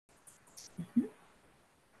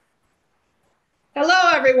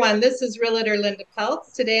everyone. This is Realtor Linda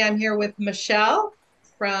Peltz. Today I'm here with Michelle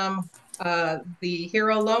from the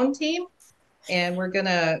Hero Loan Team, and we're going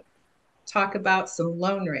to talk about some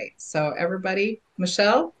loan rates. So everybody,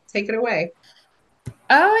 Michelle, take it away.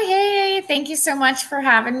 Oh, hey, thank you so much for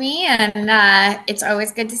having me. And it's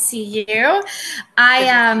always good to see you. Good to see you.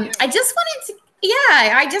 I just wanted to,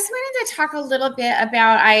 yeah, I just wanted to talk a little bit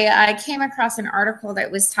about, I came across an article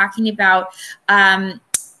that was talking about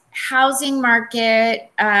housing market.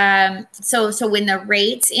 So when the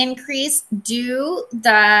rates increase, do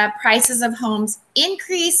the prices of homes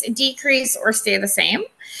increase, decrease, or stay the same?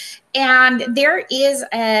 And there is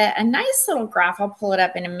a nice little graph. I'll pull it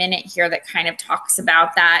up in a minute here that kind of talks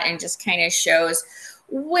about that and just kind of shows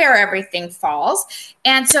where everything falls.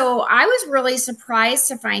 And so I was really surprised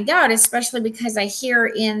to find out, especially because I hear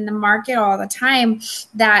in the market all the time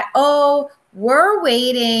that, oh, we're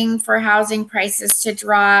waiting for housing prices to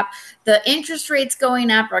drop. The interest rates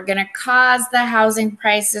going up are going to cause the housing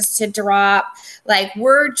prices to drop. Like,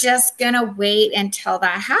 we're just going to wait until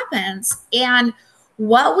that happens. And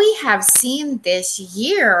what we have seen this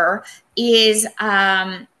year is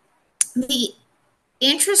the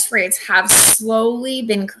interest rates have slowly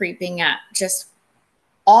been creeping up just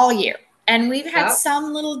all year. And we've had Yep.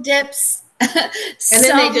 some little dips, And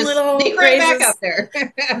then they some just little sneak right back raises. up there.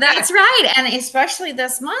 That's right. And especially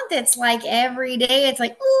this month, it's like every day, it's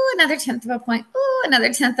like, ooh, another tenth of a point. Ooh,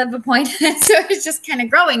 another tenth of a point. So it's just kind of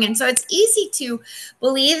growing. And so it's easy to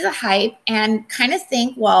believe the hype and kind of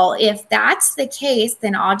think, well, if that's the case,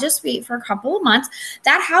 then I'll just wait for a couple of months.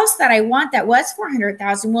 That house that I want that was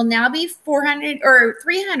 400,000 will now be 400 or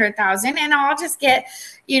 300,000. And I'll just get,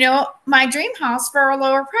 my dream house for a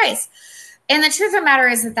lower price. And the truth of the matter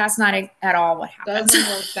is that that's not at all what happens.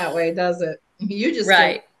 Doesn't work that way, does it? You just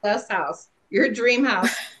Right. get the best house. Your dream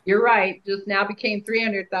house, you're right, just now became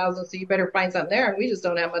 300,000, so you better find something there. And we just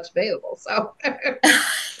don't have much available. So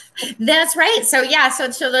That's right. So yeah,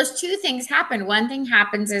 so those two things happen. One thing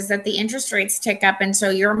happens is that the interest rates tick up, and so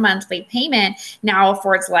your monthly payment now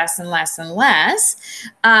affords less and less and less.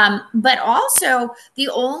 But also, the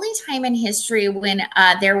only time in history when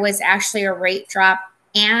there was actually a rate drop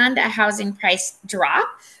and a housing price drop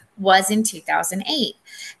was in 2008.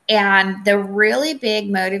 And the really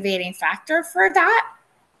big motivating factor for that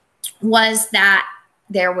was that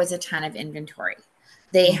there was a ton of inventory.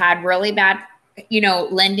 They had really bad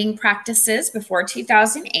lending practices before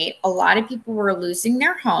 2008. A lot of people were losing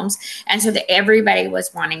their homes. And so that everybody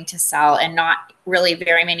was wanting to sell, and not really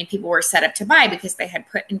very many people were set up to buy because they had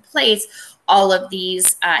put in place all of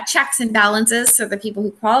these checks and balances. So the people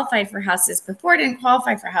who qualified for houses before didn't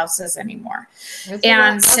qualify for houses anymore.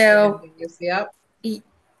 And so, yep.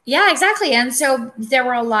 yeah, exactly. And so there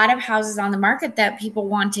were a lot of houses on the market that people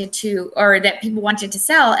wanted to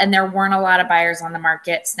sell, and there weren't a lot of buyers on the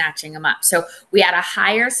market snatching them up. So we had a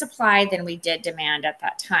higher supply than we did demand at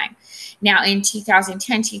that time. Now in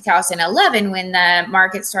 2010, 2011, when the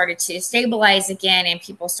market started to stabilize again and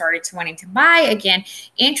people started to wanting to buy again,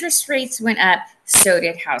 interest rates went up. So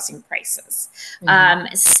did housing prices.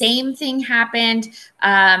 Same thing happened.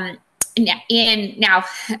 Now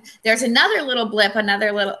there's another little blip,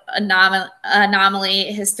 another little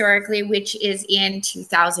anomaly historically, which is in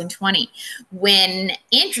 2020 when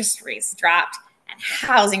interest rates dropped and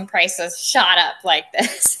housing prices shot up like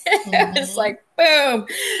this. It's like boom,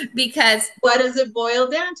 because what does it boil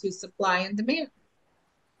down to? Supply and demand.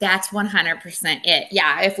 That's 100% it.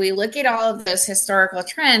 Yeah. If we look at all of those historical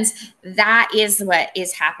trends, that is what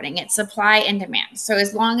is happening. It's supply and demand. So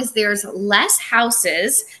as long as there's less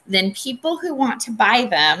houses than people who want to buy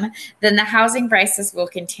them, then the housing prices will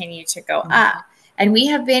continue to go up. And we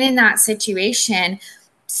have been in that situation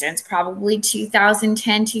since probably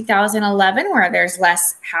 2010, 2011, where there's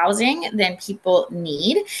less housing than people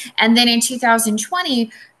need. And then in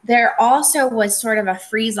 2020, there also was sort of a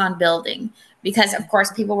freeze on building, because of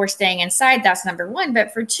course people were staying inside. That's number one.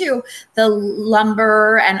 But for two, the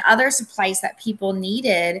lumber and other supplies that people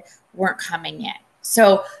needed weren't coming in.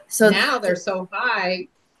 So now they're so high,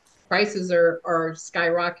 prices are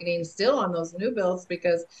skyrocketing still on those new builds,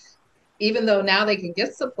 because even though now they can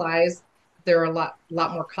get supplies, they're a lot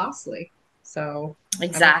more costly. So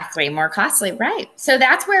exactly, more costly, right? So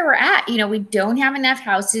that's where we're at. We don't have enough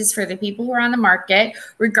houses for the people who are on the market,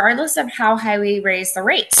 regardless of how high we raise the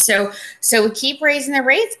rates. So we keep raising the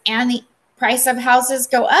rates, and the price of houses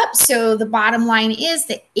go up. So the bottom line is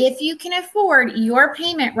that if you can afford your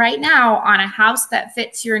payment right now on a house that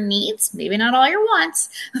fits your needs, maybe not all your wants,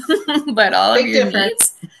 but all of your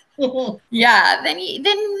needs, Yeah, then we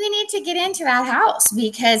need to get into that house,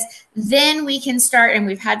 because then we can start, and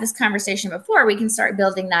we've had this conversation before, we can start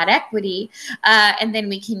building that equity, and then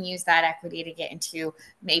we can use that equity to get into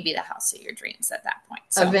maybe the house of your dreams at that point.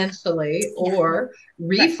 So Eventually, yeah, or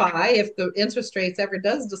right. refi if the interest rates ever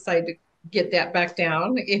does decide to get that back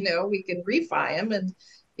down, we can refi them and,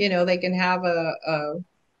 they can have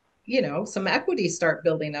some equity start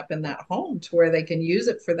building up in that home to where they can use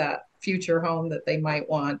it for that future home that they might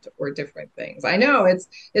want or different things. I know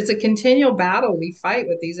it's a continual battle we fight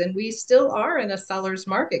with these, and we still are in a seller's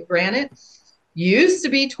market. Granted, used to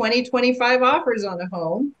be 20, 25 offers on a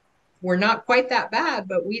home. We're not quite that bad,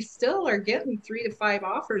 but we still are getting 3 to 5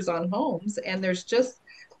 offers on homes, and there's just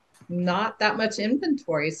not that much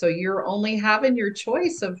inventory. So you're only having your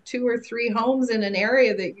choice of 2 or 3 homes in an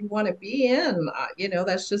area that you want to be in.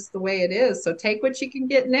 That's just the way it is. So take what you can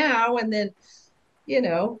get now, and then,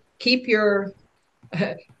 keep your.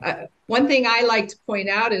 One thing I like to point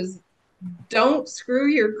out is don't screw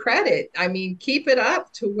your credit. I mean, keep it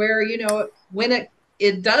up to where, when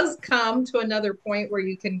it does come to another point where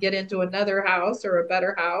you can get into another house or a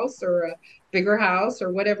better house or a bigger house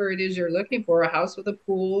or whatever it is you're looking for, a house with a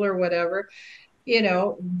pool or whatever,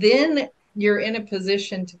 then you're in a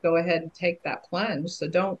position to go ahead and take that plunge. So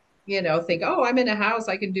don't, think, oh, I'm in a house,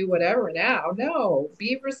 I can do whatever now. No,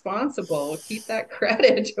 be responsible. Keep that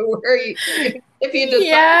credit to where if you decide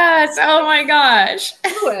Yes. Oh my gosh. to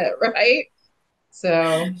do it, right?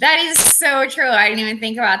 So, That is so true. I didn't even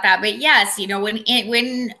think about that. But yes,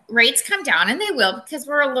 when rates come down, and they will, because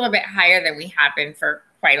we're a little bit higher than we have been for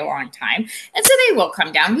quite a long time. And so they will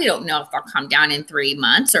come down. We don't know if they'll come down in 3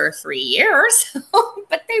 months or 3 years,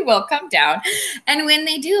 but they will come down. And when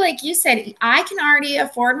they do, like you said, I can already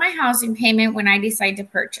afford my housing payment when I decide to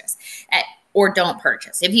purchase. Or don't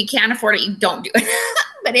purchase. If you can't afford it, you don't do it.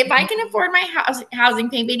 But if I can afford my housing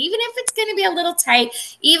payment, even if it's going to be a little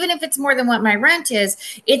tight, even if it's more than what my rent is,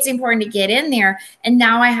 it's important to get in there. And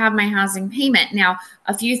now I have my housing payment. Now,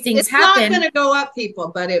 a few things it's not going happen. to go up,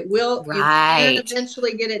 people, but it will. You can Right.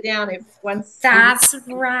 eventually get it down if once you. That's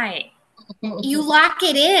right. You lock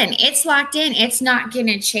it in. It's locked in. It's not going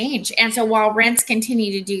to change. And so while rents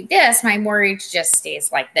continue to do this, my mortgage just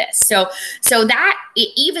stays like this. So that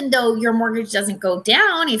even though your mortgage doesn't go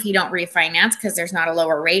down if you don't refinance because there's not a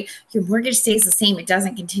lower rate, your mortgage stays the same. It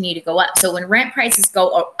doesn't continue to go up. So when rent prices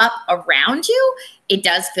go up around you, it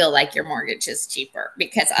does feel like your mortgage is cheaper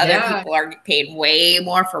because other Yeah. people are paid way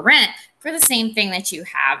more for rent for the same thing that you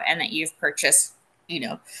have and that you've purchased,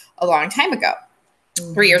 a long time ago.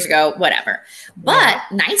 3 years ago, whatever. But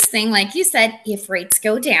Yeah. nice thing, like you said, if rates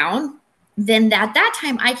go down, then at that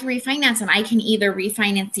time I can refinance, and I can either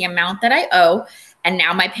refinance the amount that I owe, and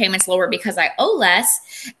now my payment's lower because I owe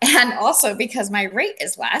less, and also because my rate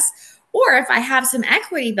is less. Or if I have some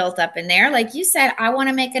equity built up in there, like you said, I want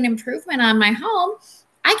to make an improvement on my home,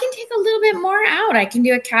 I can take a little bit more out. I can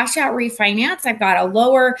do a cash out refinance. I've got a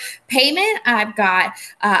lower payment. I've got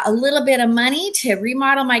a little bit of money to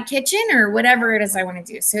remodel my kitchen or whatever it is I want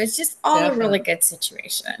to do. So it's just all a really Definitely. good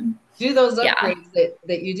situation. Do those Yeah. upgrades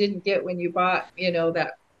that you didn't get when you bought,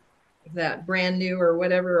 that brand new or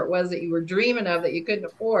whatever it was that you were dreaming of that you couldn't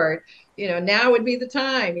afford. Now would be the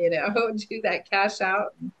time, do that cash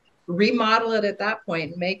out and remodel it at that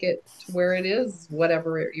point and make it to where it is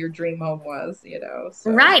whatever your dream home was.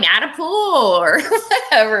 So Right. Add a pool or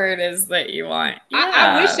whatever it is that you want.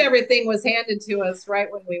 I wish Yeah. everything was handed to us right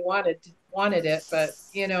when we wanted it, but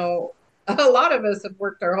a lot of us have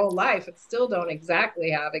worked our whole life and still don't exactly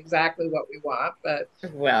have exactly what we want. But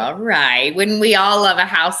Well, right. Wouldn't we all love a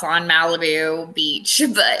house on Malibu Beach?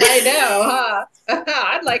 But I know, huh?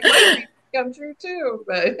 I'd like my dreams to come true too,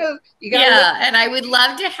 but you got to live. yeah, and I would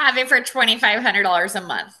love to have it for $2,500 a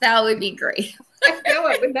month. That would be great. I know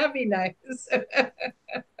it. Wouldn't that be nice?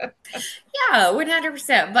 Yeah,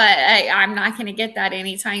 100%. But I'm not going to get that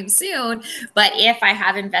anytime soon. But if I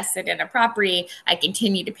have invested in a property, I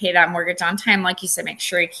continue to pay that mortgage on time. Like you said, make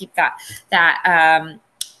sure you keep that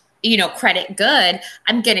credit good.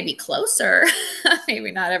 I'm going to be closer.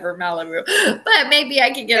 Maybe not ever Malibu, but maybe I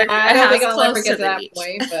can Yeah, get I a don't think house I'll ever close get to to the that beach.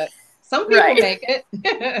 point, but some people Right. make it.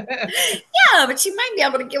 Yeah, but you might be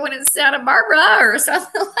able to get one in Santa Barbara or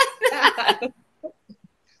something like that.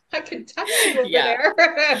 I could touch you over Yeah.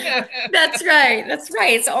 there. That's right. That's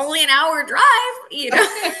right. It's only an hour drive.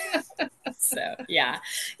 So yeah.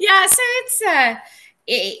 So it's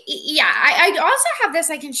yeah. I also have this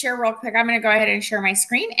I can share real quick. I'm going to go ahead and share my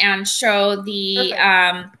screen and show the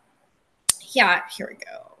Perfect. yeah. Here we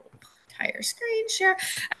go. Entire screen share,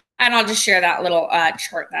 and I'll just share that little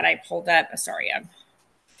chart that I pulled up. Sorry, I'm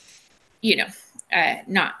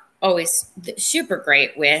not always super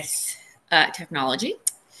great with technology.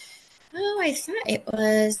 Oh, I thought it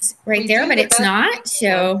was right there, but it's not.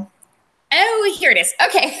 So, oh, here it is.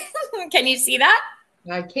 Okay. Can you see that?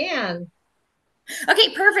 I can.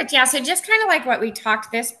 Okay, perfect. Yeah. So just kind of like what we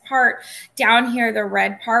talked, this part down here, the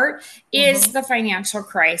red part is the financial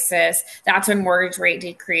crisis. That's when mortgage rate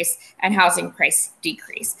decrease and housing price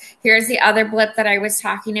decrease. Here's the other blip that I was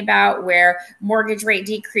talking about where mortgage rate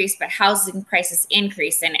decrease, but housing prices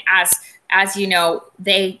increase. And as you know,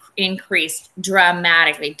 they increased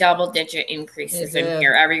dramatically, double-digit increases in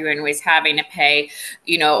here. Everyone was having to pay,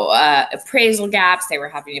 appraisal gaps. They were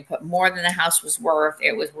having to put more than the house was worth.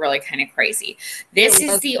 It was really kind of crazy.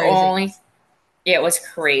 It was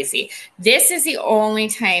crazy. This is the only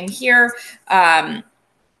time here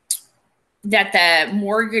that the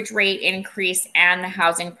mortgage rate increase and the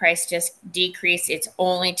housing price just decreased. It's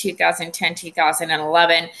only 2010,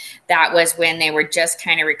 2011. That was when they were just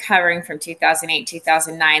kind of recovering from 2008,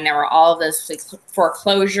 2009. There were all of those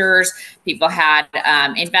foreclosures. People had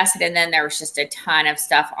invested in them. There was just a ton of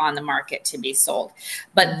stuff on the market to be sold.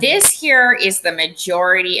 But this here is the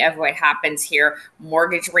majority of what happens here.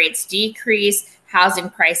 Mortgage rates decrease, housing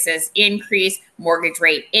prices increase, mortgage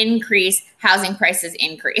rate increase, housing prices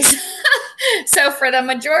increase. So for the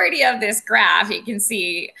majority of this graph, you can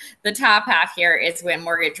see the top half here is when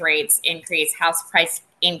mortgage rates increase, house price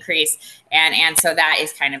increase, and so that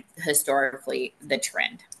is kind of historically the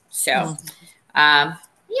trend. So,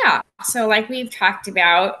 yeah. So like we've talked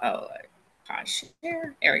about,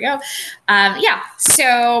 there we go. Yeah.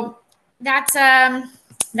 So that's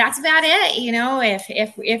about it.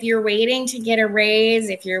 If you're waiting to get a raise,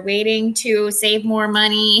 if you're waiting to save more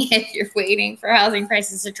money, if you're waiting for housing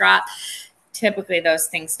prices to drop, typically those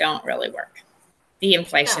things don't really work. The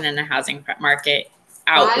inflation in the housing market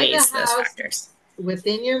outweighs those factors.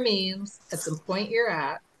 Within your means, at the point you're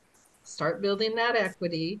at, start building that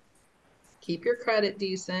equity, keep your credit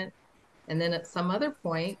decent, and then at some other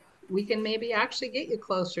point, we can maybe actually get you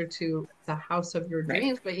closer to the house of your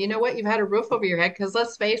dreams. But you know what? You've had a roof over your head, because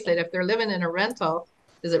let's face it, if they're living in a rental,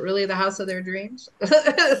 is it really the house of their dreams?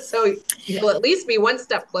 So you'll at least be one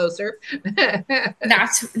step closer.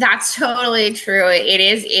 That's totally true. It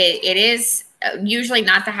is usually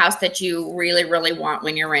not the house that you really, really want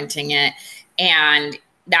when you're renting it. And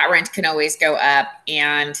that rent can always go up.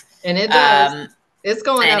 And it does. It's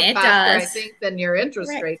going up faster, I think, than your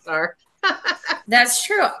interest rates are. That's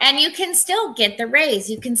true. And you can still get the raise.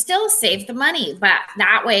 You can still save the money. But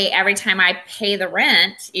that way, every time I pay the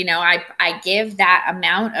rent, I give that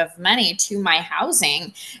amount of money to my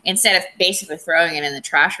housing instead of basically throwing it in the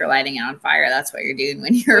trash or lighting it on fire. That's what you're doing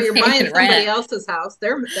when you're buying somebody else's house.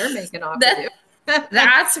 They're making off of you.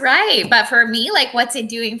 That's right. But for me, like, what's it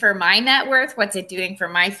doing for my net worth? What's it doing for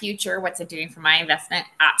my future? What's it doing for my investment?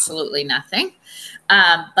 Absolutely nothing.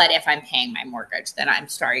 But if I'm paying my mortgage, then I'm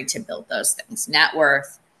starting to build those things: net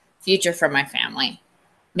worth, future for my family,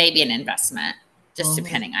 maybe an investment, just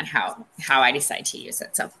depending on how I decide to use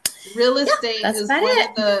it. So real estate is one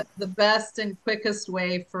of the best and quickest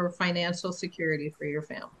way for financial security for your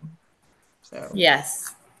family. So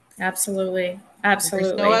yes. Absolutely.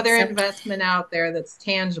 There's no other investment out there that's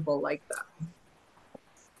tangible like that.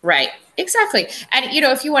 Right. Exactly. And,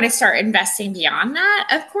 if you want to start investing beyond that,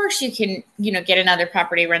 of course you can, get another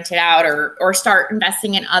property rented out or start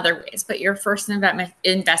investing in other ways. But your first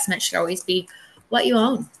investment should always be what you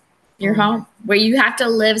own, your home, where you have to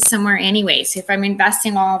live somewhere anyway. So if I'm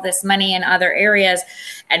investing all this money in other areas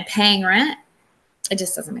and paying rent, it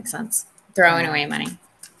just doesn't make sense. Throwing away money.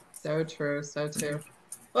 So true. So true.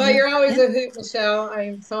 Well, you're always a hoot, Michelle.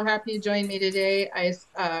 I'm so happy you joined me today. I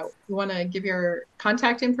want to give your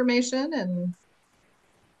contact information and.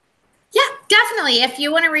 Yeah, definitely. If you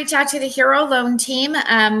want to reach out to the Hero Loan Team,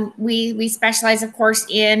 we specialize, of course,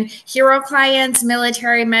 in Hero clients,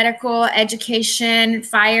 military, medical, education,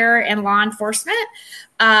 fire, and law enforcement.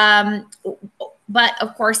 But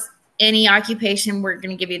of course, any occupation, we're going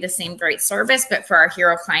to give you the same great service. But for our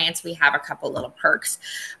Hero clients, we have a couple little perks.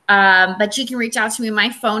 But you can reach out to me. My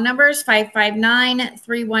phone number is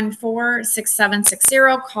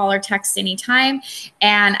 559-314-6760. Call or text anytime.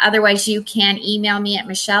 And otherwise, you can email me at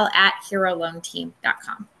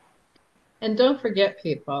michelle@heroloanteam.com. And don't forget,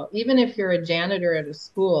 people, even if you're a janitor at a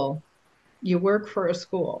school, you work for a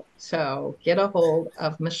school. So get a hold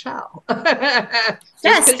of Michelle.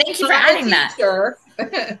 Yes, thank you for adding that.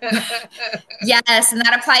 Yes, and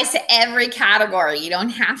that applies to every category. You don't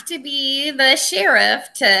have to be the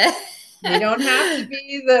sheriff to You don't have to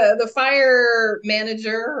be the fire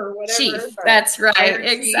manager or whatever, Chief. but That's right. fire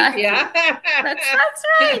chief, Exactly. yeah. That's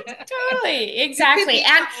right. Totally. You could Exactly. be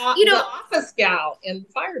And you the know, office gal in the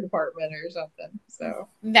fire department or something. So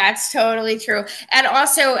that's totally true. And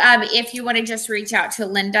also, if you want to just reach out to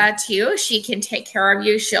Linda too, she can take care of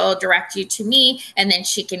you. She'll direct you to me, and then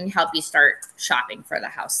she can help you start shopping for the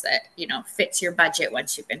house that, fits your budget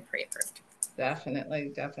once you've been pre-approved.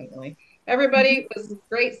 definitely, definitely. Everybody, it was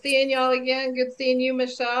great seeing y'all again. Good seeing you,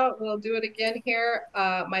 Michelle. We'll do it again here.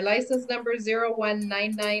 My license number is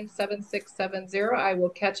 01997670. I will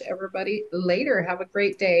catch everybody later. Have a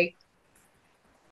great day.